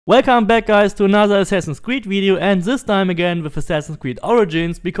Welcome back guys to another Assassin's Creed video, and this time again with Assassin's Creed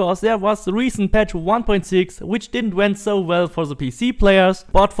Origins, because there was the recent patch 1.6 which didn't went so well for the PC players,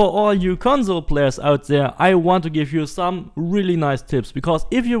 but for all you console players out there I want to give you some really nice tips, because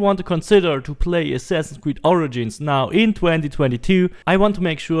if you want to consider to play Assassin's Creed Origins now in 2022, I want to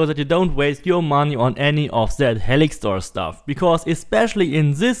make sure that you don't waste your money on any of that Helix store stuff, because especially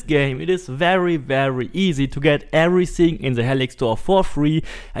in this game it is very easy to get everything in the Helix store for free.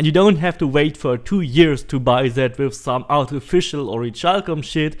 And you don't have to wait for 2 years to buy that with some artificial or Rechalcom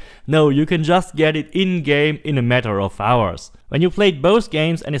shit. No, you can just get it in-game in a matter of hours. When you played both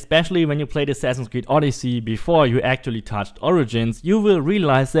games, and especially when you played Assassin's Creed Odyssey before you actually touched Origins, you will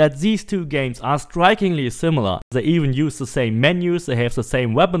realize that these two games are strikingly similar. They even use the same menus, they have the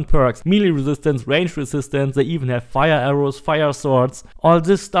same weapon perks, melee resistance, range resistance, they even have fire arrows, fire swords. All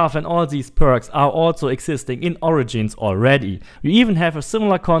this stuff and all these perks are also existing in Origins already. You even have a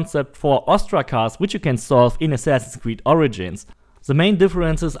similar concept for Ostracars, which you can solve in Assassin's Creed Origins. The main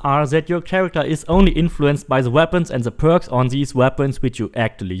differences are that your character is only influenced by the weapons and the perks on these weapons which you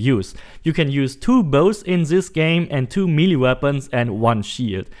actually use. You can use 2 bows in this game and 2 melee weapons and 1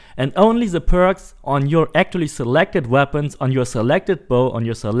 shield. And only the perks on your actually selected weapons, on your selected bow, on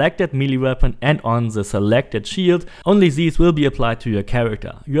your selected melee weapon and on the selected shield, only these will be applied to your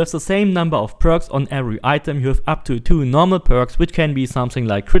character. You have the same number of perks on every item. You have up to 2 normal perks, which can be something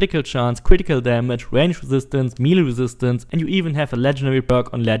like critical chance, critical damage, range resistance, melee resistance, and you even have a legendary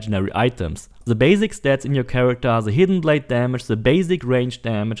perk on legendary items. The basic stats in your character, the hidden blade damage, the basic range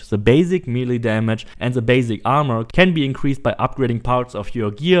damage, the basic melee damage and the basic armor can be increased by upgrading parts of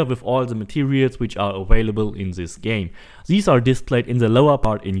your gear with all the materials which are available in this game. These are displayed in the lower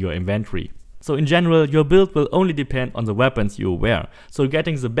part in your inventory. So in general, your build will only depend on the weapons you wear. So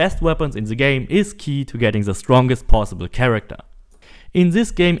getting the best weapons in the game is key to getting the strongest possible character. In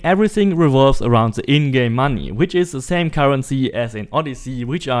this game everything revolves around the in-game money, which is the same currency as in Odyssey,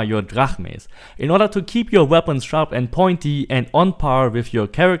 which are your drachmes. In order to keep your weapons sharp and pointy and on par with your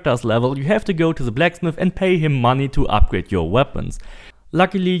character's level, you have to go to the blacksmith and pay him money to upgrade your weapons.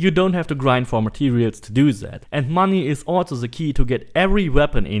 Luckily you don't have to grind for materials to do that, and money is also the key to get every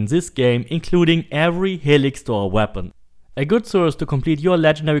weapon in this game, including every Helix store weapon. A good source to complete your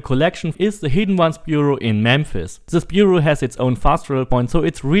legendary collection is the Hidden Ones Bureau in Memphis. This bureau has its own fast travel point, so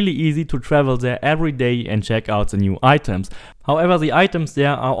it's really easy to travel there every day and check out the new items. However, the items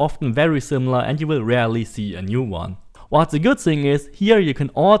there are often very similar and you will rarely see a new one. What the good thing is, here you can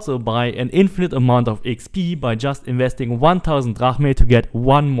also buy an infinite amount of XP by just investing 1000 drachme to get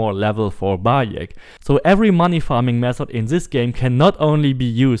 1 more level for Bayek. So every money farming method in this game can not only be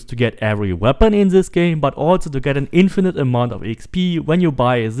used to get every weapon in this game, but also to get an infinite amount of XP when you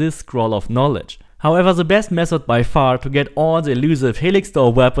buy this Scroll of Knowledge. However, the best method by far to get all the elusive Helix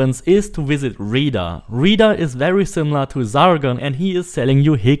store weapons is to visit Reda. Reda is very similar to Sargon and he is selling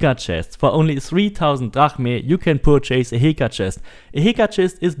you Heka chests. For only 3000 drachme you can purchase a Heka chest. A Heka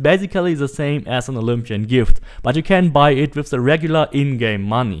chest is basically the same as an Olympian gift, but you can buy it with the regular in-game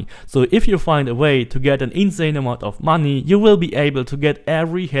money. So if you find a way to get an insane amount of money, you will be able to get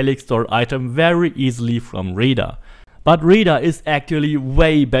every Helix store item very easily from Reda. But Reda is actually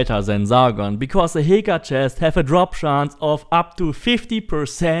way better than Sargon, because the Heka chests have a drop chance of up to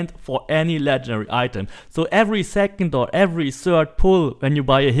 50% for any legendary item. So every second or every third pull when you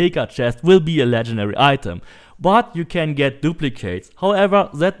buy a Heka chest will be a legendary item. But you can get duplicates.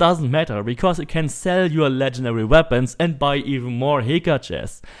 However, that doesn't matter, because you can sell your legendary weapons and buy even more Heka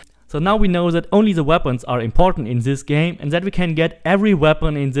chests. So now we know that only the weapons are important in this game, and that we can get every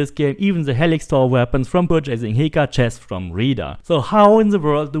weapon in this game, even the Helix store weapons, from purchasing Heka chests from Reda. So how in the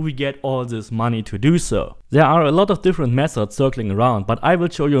world do we get all this money to do so? There are a lot of different methods circling around, but I will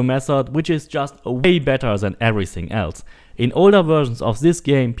show you a method which is just way better than everything else. In older versions of this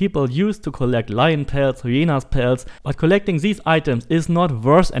game, people used to collect lion pelts, hyenas pelts, but collecting these items is not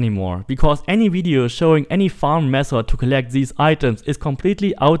worth anymore, because any video showing any farm method to collect these items is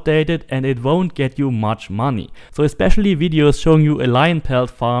completely outdated and it won't get you much money. So especially videos showing you a lion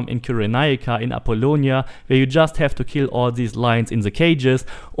pelt farm in Kyrenaica in Apollonia, where you just have to kill all these lions in the cages,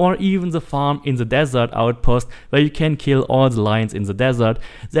 or even the farm in the desert outpost where you can kill all the lions in the desert,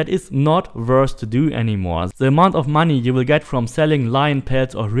 that is not worth to do anymore. The amount of money you will get from selling lion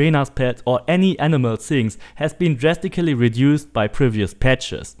pelts or hyenas pelts or any animal things has been drastically reduced by previous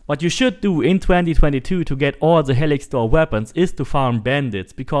patches. What you should do in 2022 to get all the Helix store weapons is to farm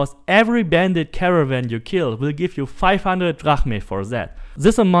bandits, because every bandit caravan you kill will give you 500 drachme for that.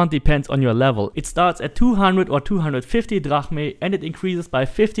 This amount depends on your level. It starts at 200 or 250 drachmae and it increases by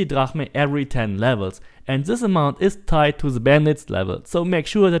 50 drachmae every 10 levels. And this amount is tied to the bandits level, so make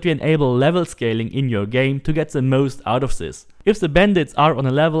sure that you enable level scaling in your game to get the most out of this. If the bandits are on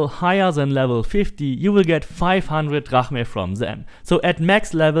a level higher than level 50, you will get 500 drachmae from them. So at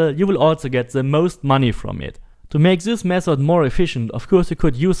max level you will also get the most money from it. To make this method more efficient, of course you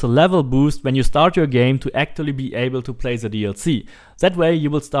could use a level boost when you start your game to actually be able to play the DLC. That way you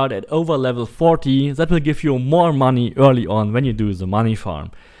will start at over level 40, that will give you more money early on when you do the money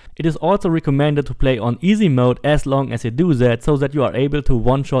farm. It is also recommended to play on easy mode as long as you do that, so that you are able to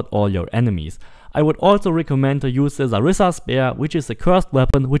one-shot all your enemies. I would also recommend to use the Zarissa Spear, which is a cursed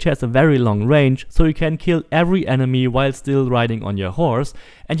weapon which has a very long range, so you can kill every enemy while still riding on your horse,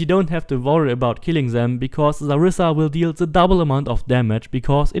 and you don't have to worry about killing them because Zarissa will deal the double amount of damage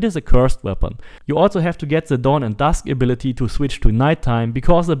because it is a cursed weapon. You also have to get the Dawn and Dusk ability to switch to nighttime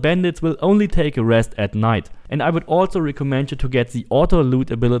because the bandits will only take a rest at night. And I would also recommend you to get the auto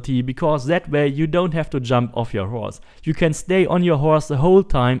loot ability because that way you don't have to jump off your horse. You can stay on your horse the whole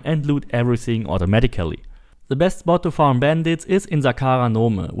time and loot everything automatically. The best spot to farm bandits is in Zakara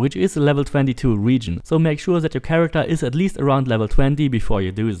Nome, which is a level 22 region, so make sure that your character is at least around level 20 before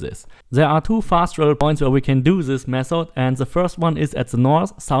you do this. There are two fast travel points where we can do this method, and the first one is at the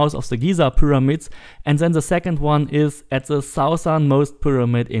north, south of the Giza pyramids, and then the second one is at the southernmost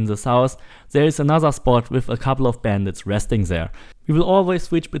pyramid in the south. There is another spot with a couple of bandits resting there. We will always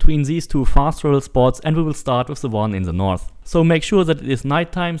switch between these two fast travel spots and we will start with the one in the north. So make sure that it is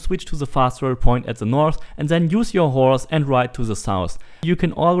nighttime, switch to the fast travel point at the north and then use your horse and ride to the south. You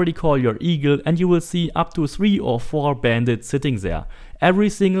can already call your eagle and you will see up to 3 or 4 bandits sitting there. Every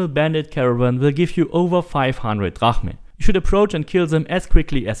single bandit caravan will give you over 500 drachmae. You should approach and kill them as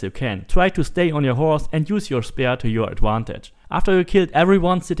quickly as you can. Try to stay on your horse and use your spear to your advantage. After you killed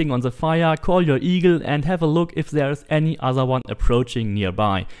everyone sitting on the fire, call your eagle and have a look if there is any other one approaching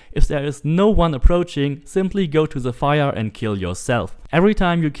nearby. If there is no one approaching, simply go to the fire and kill yourself. Every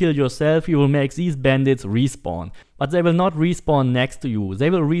time you kill yourself, you will make these bandits respawn. But they will not respawn next to you, they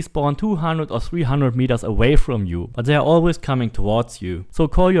will respawn 200 or 300 meters away from you, but they are always coming towards you. So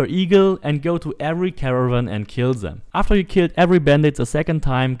call your eagle and go to every caravan and kill them. After you killed every bandit the second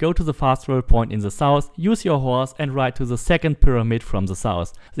time, go to the fast travel point in the south, use your horse and ride to the second pyramid from the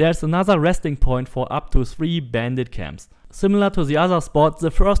south. There's another resting point for up to 3 bandit camps. Similar to the other spots, the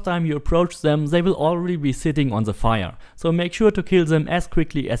first time you approach them, they will already be sitting on the fire. So make sure to kill them as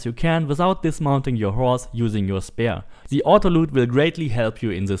quickly as you can without dismounting your horse using your spear. The auto loot will greatly help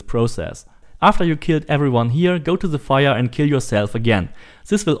you in this process. After you killed everyone here, go to the fire and kill yourself again.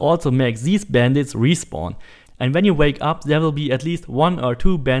 This will also make these bandits respawn. And when you wake up, there will be at least 1 or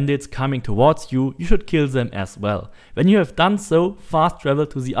 2 bandits coming towards you, you should kill them as well. When you have done so, fast travel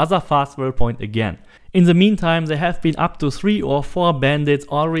to the other fast travel point again. In the meantime, there have been up to 3 or 4 bandits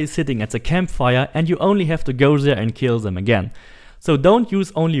already sitting at the campfire and you only have to go there and kill them again. So don't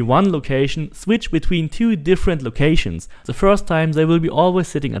use only one location, switch between 2 different locations. The first time they will be always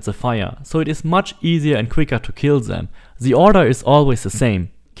sitting at the fire, so it is much easier and quicker to kill them. The order is always the same.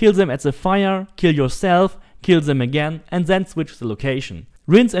 Kill them at the fire, kill yourself, kill them again and then switch the location.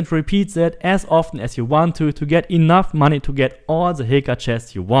 Rinse and repeat that as often as you want to get enough money to get all the Hilka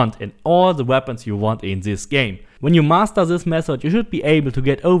chests you want and all the weapons you want in this game. When you master this method, you should be able to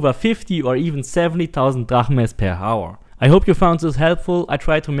get over 50 or even 70,000 drachmas per hour. I hope you found this helpful. I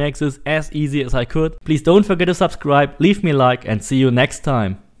tried to make this as easy as I could. Please don't forget to subscribe, leave me a like and see you next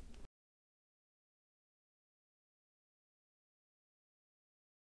time.